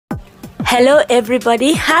Hello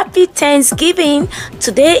everybody, happy Thanksgiving.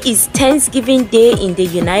 Today is Thanksgiving Day in the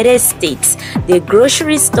United States. The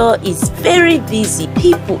grocery store is very busy,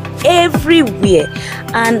 people everywhere,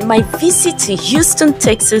 and my visit to Houston,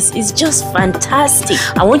 Texas is just fantastic.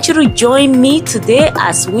 I want you to join me today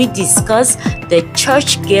as we discuss the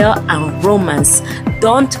church girl and romance.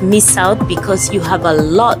 Don't miss out because you have a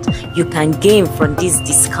lot you can gain from this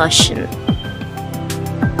discussion.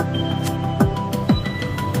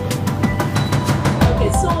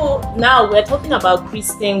 Now we're talking about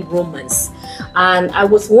Christian romance, and I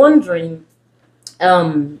was wondering,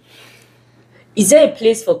 is there a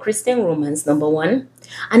place for Christian romance, number one?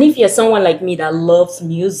 And if you're someone like me that loves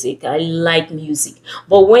music, I like music,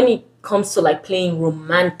 but when it comes to like playing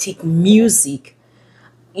romantic music,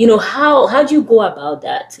 you know, how do you go about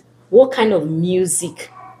that? What kind of music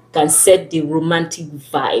can set the romantic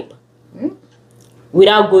vibe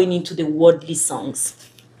without going into the worldly songs?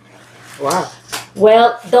 Wow.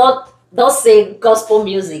 Well, don't say gospel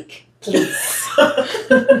music, please.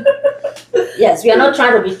 Yes, we are not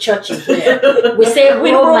trying to be churchy here. We say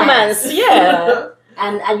romance. Yeah.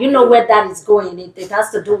 And you know where that is going. It has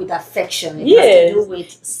to do with affection. It has to do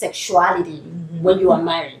with sexuality when you are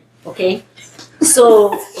married. Okay?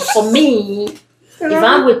 So for me, if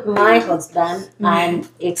I'm with my husband and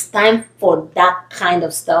it's time for that kind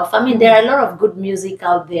of stuff, I mean, there are a lot of good music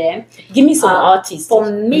out there. Give me some artists.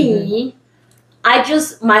 For me,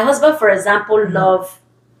 my husband, for example, love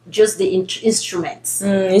just the instruments.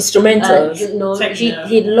 Instrumental. You know,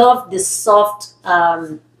 he loved the soft,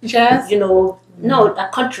 jazz. You know, no, a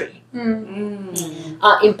country.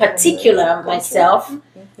 In particular, myself,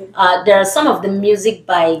 there are some of the music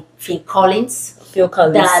by Phil Collins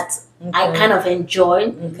that I kind of enjoy.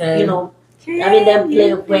 You know, having them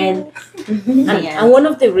play when. And one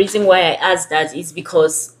of the reasons why I asked that is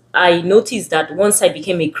because I noticed that once I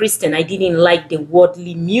became a Christian, I didn't like the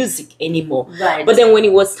worldly music anymore. Right. But then when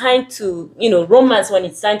it was time to, you know, romance, when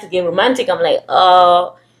it's time to get romantic, I'm like,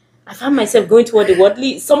 I found myself going toward the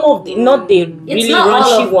worldly, some of the, not the really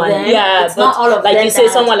raunchy one. Yeah, it's but not all of like them you say,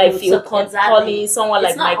 someone like Phil Collins, someone like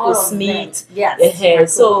it's not Michael Smith.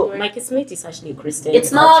 Yes. So Michael Smith is actually a Christian.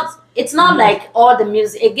 It's not like all the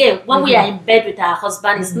music. Again, when we are in bed with our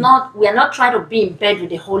husband, we are not trying to be in bed with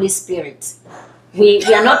the Holy Spirit. We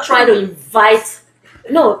are not trying to invite.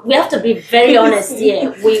 No, we have to be very honest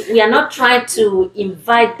here. We are not trying to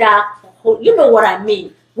invite that. You know what I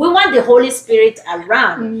mean? We want the Holy Spirit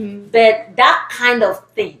around, but that kind of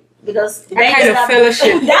thing, because that kind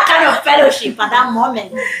of fellowship at that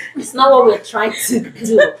moment, it's not what we're trying to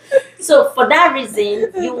do. So for that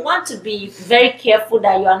reason, you want to be very careful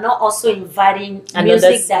that you are not also inviting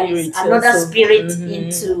music that is another spirit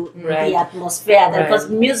into the atmosphere. Because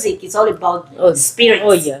music is all about spirits.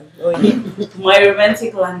 Oh yeah. My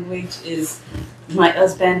romantic language is my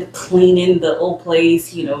husband cleaning the whole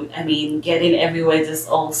place, you know, I mean, getting everywhere just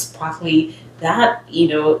all sparkly. That, you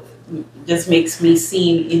know, just makes me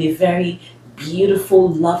seem in a very beautiful,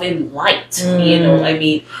 loving light. You know, I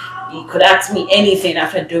mean, you could ask me anything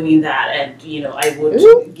after doing that, and you know, I would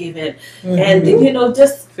give it. And you know,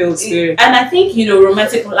 just feel spirit. And I think, you know,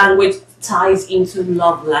 romantic language ties into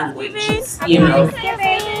love language. You know,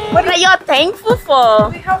 What are y'all thankful for?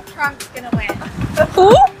 We hope Trump's gonna win.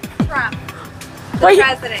 Who? Trump.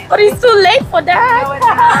 President. But it's too late for that. No, it's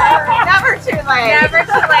never too late. Never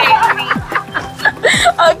too late, honey.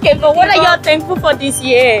 Okay, but what are y'all thankful for this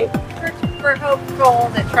year? We're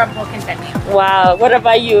hopeful that Trump will continue. Wow, what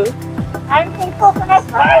about you? I'm thankful for my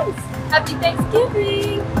friends. Happy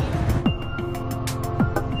Thanksgiving.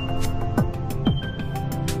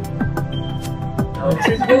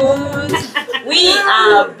 Good. We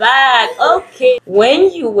are back. Okay.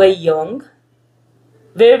 When you were young,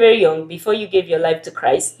 very, very young, before you gave your life to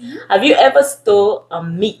Christ, have you ever stole a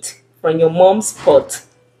meat from your mom's pot?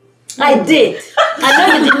 I did. I know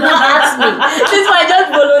you did not ask me. This might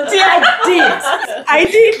just volunteer. I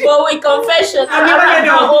did. But with confession,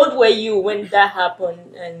 how old were you when that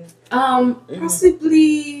happened? And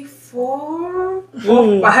possibly 4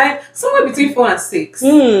 or 5, somewhere between 4 and 6.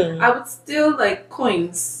 I would steal like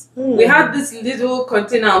coins. We had this little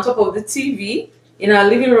container on top of the TV in our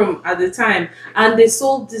living room at the time, and they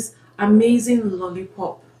sold this amazing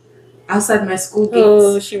lollipop outside my school gate.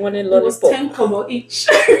 Oh, she wanted lollipop. It was 10 kobo each.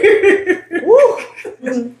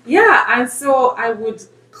 Yeah, and so I would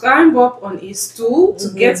climb up on a stool to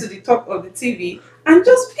get to the top of the TV and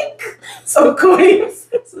just pick some coins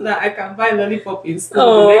so that I can buy lollipop in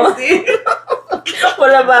school the next day.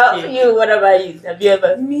 What about you? What about you? Have you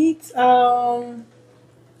ever? Meat, I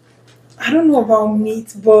don't know about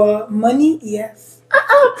meat, but money, yes.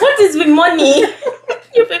 What is with money?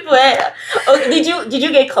 You people, okay, did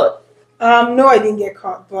you get caught? No, I didn't get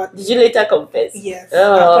caught, but Did you later confess? yes.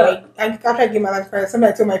 Oh. After I gave my life for something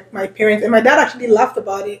I told my parents, and my dad actually laughed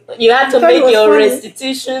about it. You had to thought it make was your funny.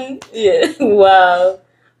 restitution. Yeah. Wow.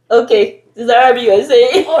 Okay. This is Arabi you were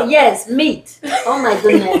saying. Oh yes, meat. Oh my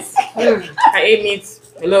goodness. I ate meat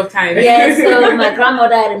a lot of times. Yeah, so my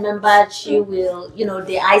grandmother, I remember, she will,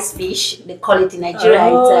 the ice fish, they call it in Nigeria,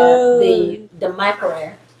 it's the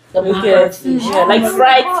mackerel. The mackerel fish. Yeah, like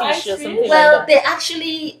fried fish or fish? something Well, like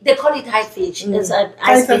that. they call it high fish. It's an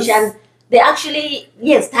ice fish, and they actually,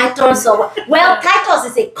 yes, Titus. Titus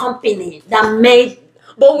is a company that made.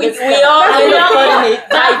 But we all call it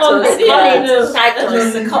Titus.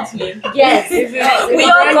 Titus. It's a company. Yes, We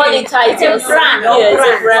all call it Titus. It's a brand. Yeah,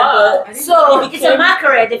 it's a brand. So it's a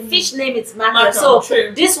mackerel. The fish name is mackerel. So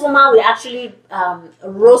this woman will actually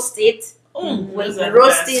roast it. We'll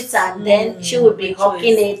roast it, and then she would be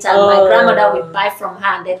hawking it, and my grandmother would buy from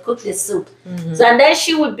her and then cook the soup. So and then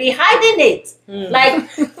she would be hiding it. Like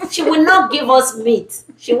she will not give us meat.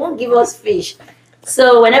 She won't give us fish.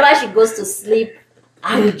 So whenever she goes to sleep,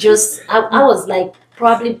 I was like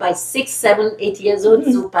probably by 6, 7, 8 years old,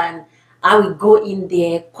 soup, and I would go in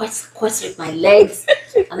there, quest with my legs,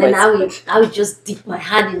 and then I would just dip my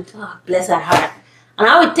hand into her, bless her heart. And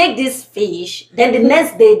I would take this fish. Then the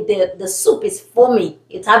next day, the soup is foamy.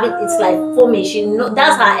 It's like foamy. She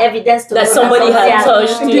that's her evidence to That know somebody had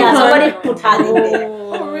touched it. Yeah, somebody put her in there.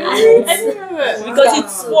 Because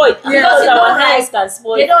it's spoiled. Because our hands can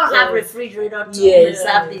spoil. They don't have refrigerator to Yes.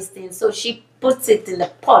 preserve these things. So she puts it in the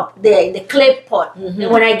pot there, in the clay pot.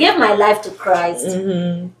 And when I gave my life to Christ,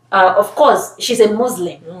 of course, she's a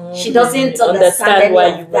Muslim. She doesn't understand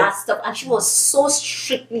any of that stuff. And she was so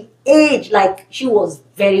strictly aged, like she was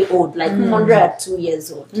very old, like 102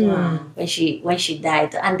 years old when she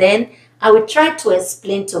died. And then I would try to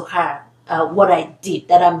explain to her what I did,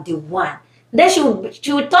 that I'm the one. Then she would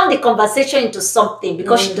turn the conversation into something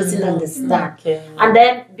because she doesn't understand. Okay. And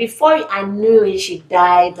then before I knew it, she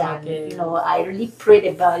died, and I really prayed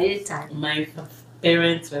about it. And My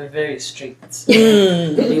parents were very strict.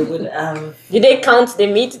 They would Did they count the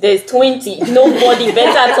meat? There's 20. Nobody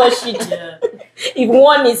better touch it. yeah. If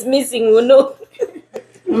one is missing, we'll know.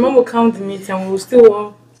 My mom will count the meat and we'll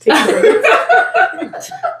still take it.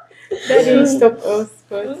 That didn't stop us,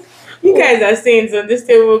 but you guys are saints on this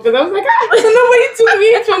table because I was like, so nobody took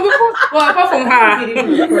meat from the pot. Well, apart from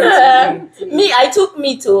her. Me, I took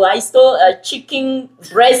meat too. I stole a chicken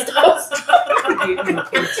breast.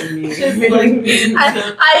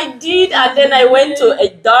 I did, and then I went to a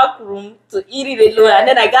dark room to eat it alone, and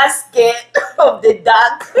then I got scared of the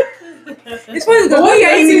dark. It's funny because when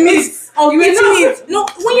you're in the midst of eating it, no,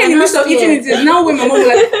 when you're in the midst of eating it, is now when my mom was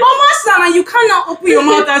like, Mama, son, and you cannot open your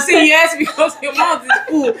mouth and say yes because your mouth is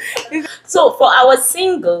full. So, for our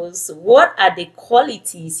singles, what are the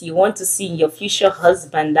qualities you want to see in your future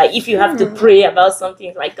husband? Like, if you have to pray about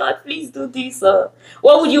something, like, God, please do this,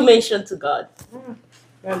 what would you mention to God?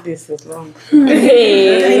 Not this is long.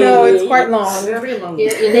 Hey. I know it's quite long. Very long. you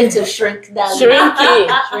need to shrink down. Shrink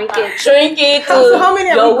it. Shrink it. Shrink it to So how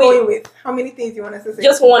many are your we way. going with? How many things you want us to say?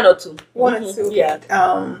 Just one or two. One or two. Yeah.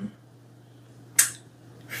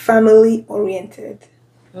 Family oriented.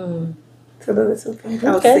 Mm. So those are two things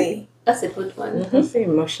I would Okay. say. That's a good one. I say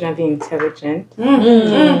emotionally intelligent.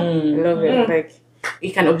 Mm. I love it. Like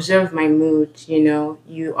you can observe my mood. You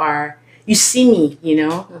see me.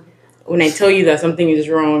 When I tell you that something is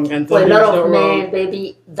wrong and For a something lot is not of wrong. men,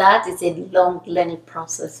 baby, that is a long learning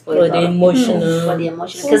process for For a lot the of emotional. for the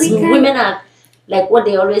emotion. So Because we can- women are like what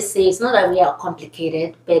they always say. It's not that we are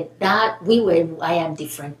complicated, but that I am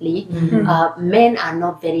differently. Men are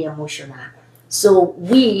not very emotional. So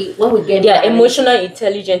when we get Their married, emotional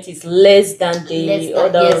intelligence is less than the less than-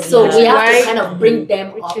 other. yes. So we have Why- to kind of bring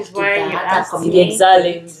them Which up is to why you that asked and me. communicate.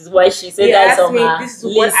 Exactly. This is why she said He that's asked on me, her this is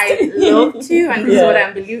what list. I love to, and this is what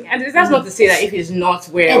I'm believing. And that's not to say that if he's not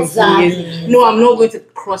where he Exactly. is, no, I'm not going to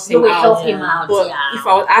cross You him will out. help him out. But Yeah. if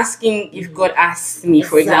I was asking, if God asked me,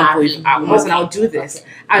 for example, if I must now do this,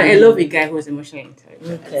 I love a guy who is emotionally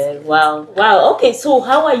intelligent. Okay, wow. Okay, so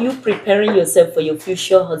how are you preparing yourself for your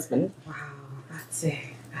future husband? Wow,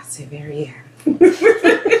 that's a very Because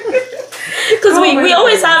we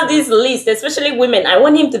always have this list, especially women. I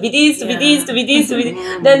want him to be this, to be this, to be this, to be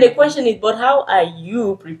this. Then the question is, but how are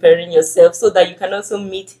you preparing yourself so that you can also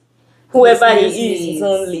meet whoever he is, his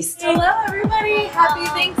own list? Hello, everybody. Happy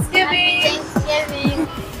Thanksgiving.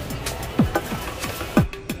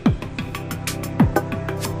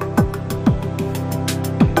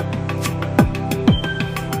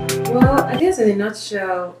 Well, I guess in a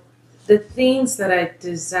nutshell, the things that I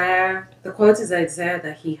desire, the qualities I desire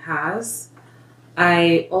that he has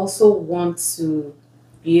I also want to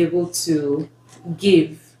be able to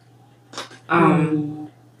give.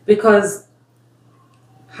 Because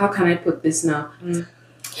how can I put this now?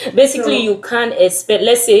 Basically, you can't expect.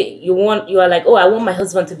 Let's say you are like, oh, I want my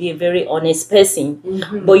husband to be a very honest person,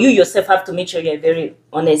 but you yourself have to make sure you're a very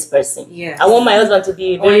honest person. Yes. I want my husband to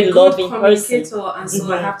be a very loving person, and so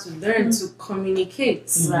I have to learn to communicate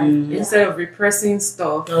Right. instead of repressing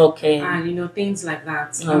stuff. Okay. And things like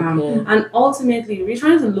that. Okay. And ultimately, we're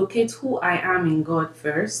trying to locate who I am in God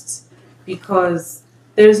first, because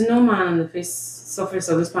there is no man on the surface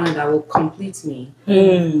of this planet that will complete me.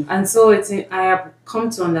 And so I have come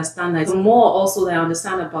to understand that the more also that I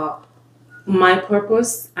understand about my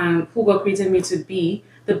purpose and who God created me to be,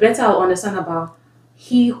 the better I'll understand about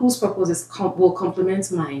He whose purpose will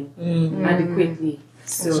complement mine adequately.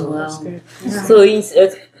 So wow. So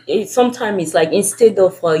sometimes it's like, instead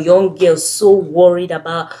of a young girl so worried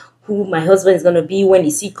about who my husband is gonna be, when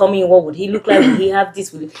is he coming, what would he look like, will he have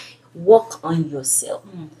this, work on yourself.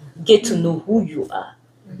 Get to know who you are.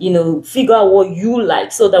 Figure out what you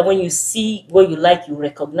like, so that when you see what you like, you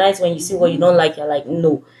recognize. When you see what you don't like, you're like,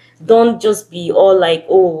 no. Don't just be all like,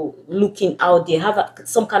 oh, looking out there. Have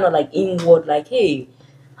some kind of like inward, like, hey,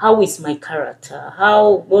 how is my character?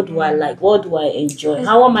 What do I like? What do I enjoy?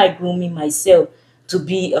 How am I grooming myself to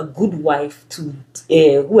be a good wife to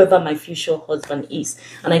whoever my future husband is?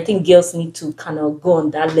 And I think girls need to kind of go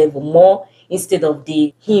on that level more, instead of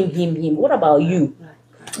the him. What about you?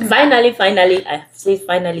 Finally, I've said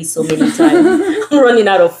finally so many times. I'm running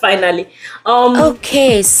out of finally.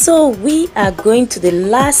 Okay, so we are going to the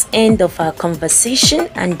last end of our conversation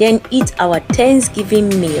and then eat our Thanksgiving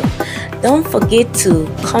meal. Don't forget to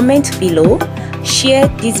comment below, share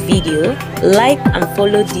this video, like and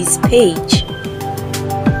follow this page.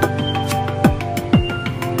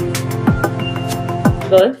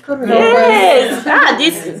 Good. Yes.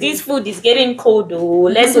 This food is getting cold though.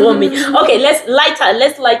 Let's warm it. Okay, let's light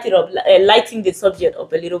it up. Lighting the subject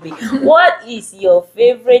up a little bit. What is your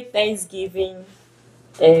favorite Thanksgiving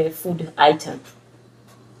food item?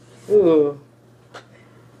 It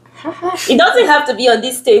doesn't have to be on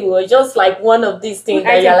this table. It's just like one of these things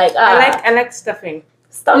that you're like, I like stuffing.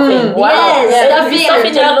 Stuffing. Wow. Yes,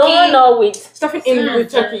 stuffing alone or with Stuffing in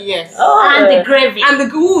with turkey, yes. and the gravy. And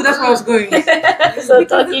that's where I was going. So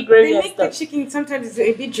turkey gravy They and make the stuff. chicken sometimes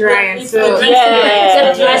a bit dry, and It's so the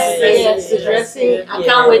Yes, dressing. I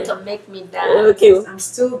can't wait to make me that. Okay. I'm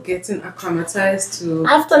still getting acclimatized to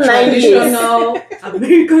After 9 years. traditional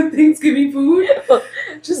American Thanksgiving food.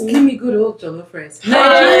 Just give me good old jollof rice.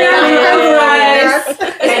 Nigerian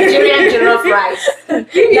jollof rice.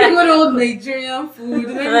 Give me good old Nigerian food.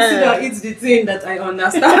 Let me sit down, eat the thing that I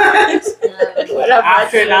understand.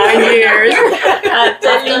 After 9 years. I'm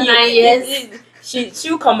telling After you, 9 years.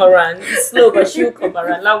 she'll come around. It's slow, but she'll come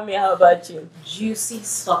around. Love me. How about you? Juicy,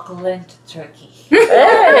 succulent turkey.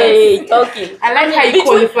 Hey, turkey. I like how you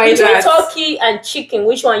qualify Between that. turkey and chicken,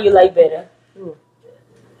 which one you like better?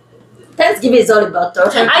 Thanksgiving is all about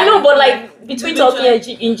turkey. I know, but like between turkey and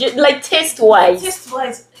chicken, like taste-wise.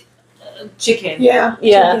 Taste-wise, chicken. Yeah.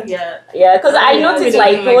 Yeah. Yeah. Because I noticed,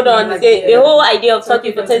 like, hold on, the whole idea of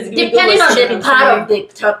turkey for Thanksgiving. Depending on the part of the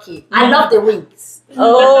turkey. I love the wings.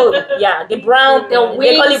 Oh, yeah, the brown, The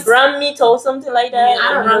they call it wings. brown meat or something like that.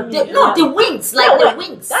 I don't know. Brown meat, The wings, like the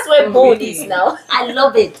wings. That's where bone is now. I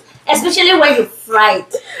love it. Especially when you fry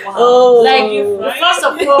it. Oh, Like you first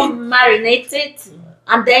of all marinate it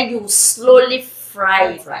and then you slowly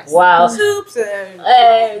fry it. wow. Soups and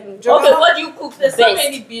Okay, what do you cook There's best? so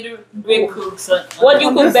many great cooks. What do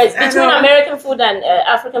you cook best I between know. American food and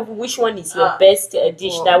African food? Which one is your best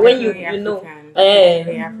dish? Well, That when you definitely know, African.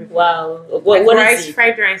 Definitely African. wow. Like What rice, is it?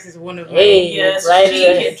 fried rice is one of my. Hey, Yes, right. she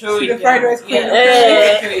can throw it The down. fried rice queen.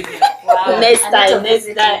 Eh. Wow. Next I need to time.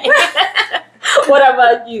 visit What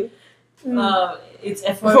about you? It's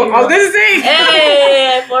I was gonna say.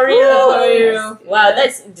 Hey, for real. For real. Wow,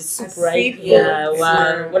 that's the soup, right? seafood. Yeah. Wow.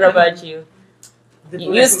 Sure. What about you?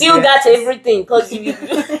 You still got everything, cause you.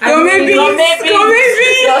 Go maybe.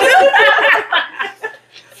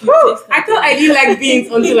 Whew, I thought I didn't like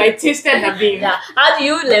beans until I tasted the beans. Yeah. How do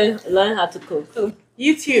you learn how to cook?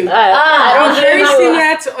 YouTube. I I'm don't very know.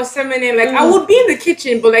 similar to Osemene. Like I would be in the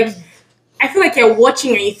kitchen, but like I feel like you're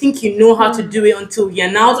watching and you think you know how to do it until you're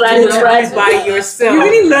now Trying doing to try it by yourself. You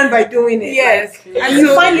really learn by doing it. Yes. And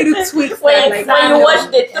you find little tweaks that When like you watch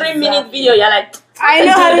the 3-minute video, you're like, I know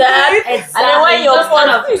do how to that. do it. And then when Exactly. you're Just kind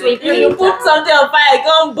of you tweaking put it. something on fire, it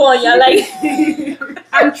can't burn. You're like,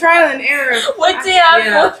 I'm trial and error. What do you have?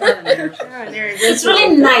 Yeah, trial and error. Trial and error. It's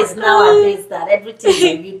really nice nowadays that everything's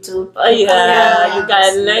on YouTube. Oh yeah, you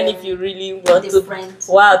can Yeah. learn if you really want to. Different.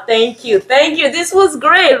 Wow, thank you. This was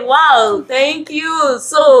great. Wow, thank you.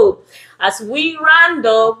 So, as we round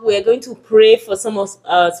up, we're going to pray for some of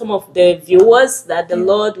the viewers that the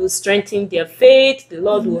Lord will strengthen their faith. The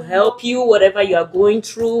Lord will help you whatever you are going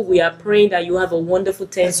through. We are praying that you have a wonderful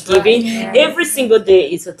Thanksgiving. Yes. Every single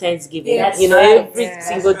day is a Thanksgiving. That's you know, right. every Yeah,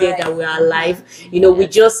 single that's day right. that we are alive. You know, we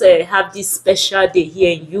just have this special day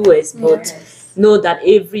here in US, but know that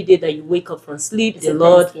every day that you wake up from sleep, It's the a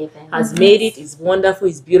Lord Thanksgiving. has made it. It's wonderful.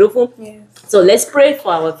 It's beautiful. Yes. So let's pray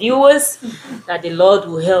for our viewers that the Lord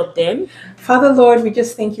will help them. Father Lord, we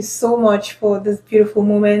just thank you so much for this beautiful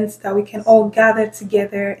moment that we can all gather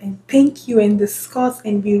together and thank you and discuss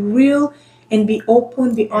and be real and be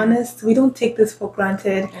open, be honest. We don't take this for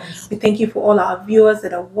granted. We thank you for all our viewers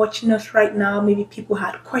that are watching us right now. Maybe people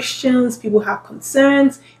had questions, people have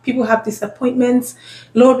concerns, people have disappointments.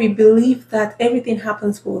 Lord, we believe that everything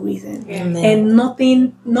happens for a reason. Amen. And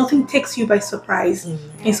nothing takes you by surprise.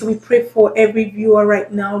 And so we pray for every viewer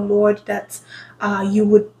right now, Lord, that you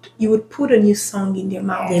would put a new song in their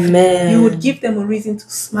mouth. Amen. You would give them a reason to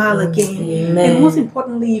smile again. Amen. And most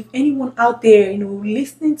importantly, if anyone out there,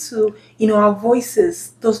 listening to, our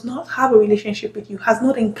voices does not have a relationship with you, has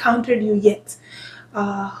not encountered you yet,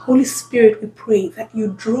 Holy Spirit, we pray that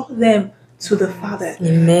you draw them to the Father.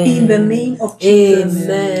 Amen. In the name of Jesus.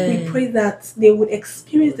 Amen. We pray that they would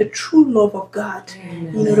experience the true love of God.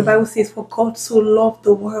 Amen. The Bible says, for God so loved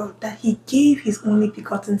the world that he gave his only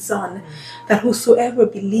begotten Son, that whosoever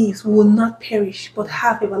believes will not perish but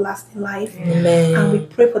have everlasting life. Amen. And we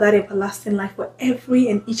pray for that everlasting life for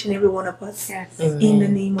each and every one of us. Yes. In the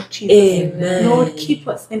name of Jesus. Amen. Lord, keep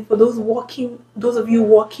us. And for those of you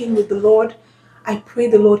walking with the Lord, I pray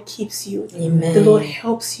the Lord keeps you. Amen. The Lord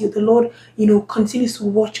helps you. The Lord, continues to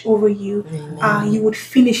watch over you. Amen. You would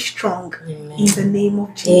finish strong. Amen. In the name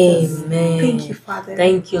of Jesus. Amen. Thank you, Father.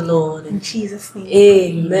 Thank you, Lord. In Jesus' name.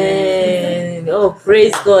 Amen. Oh,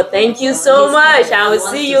 praise God. Thank you so much. I will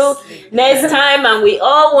see you next time. And we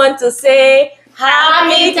all want to say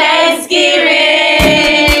Happy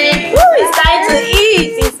Thanksgiving. Woo, it's time to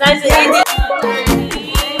eat. It's time to eat.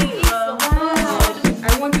 I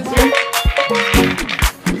want to say.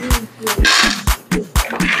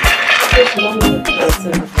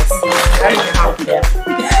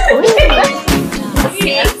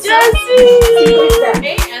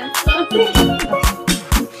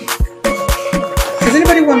 Does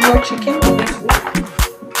anybody want more chicken?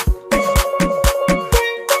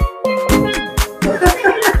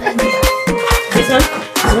 This one?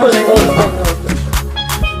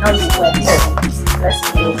 Now it's wet. Let's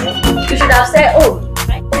do it. You should have said, oh.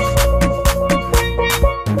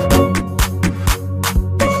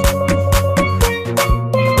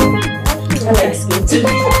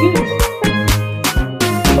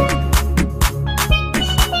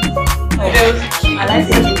 I like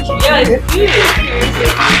it. Yeah, it's good.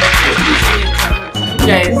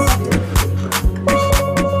 Guys,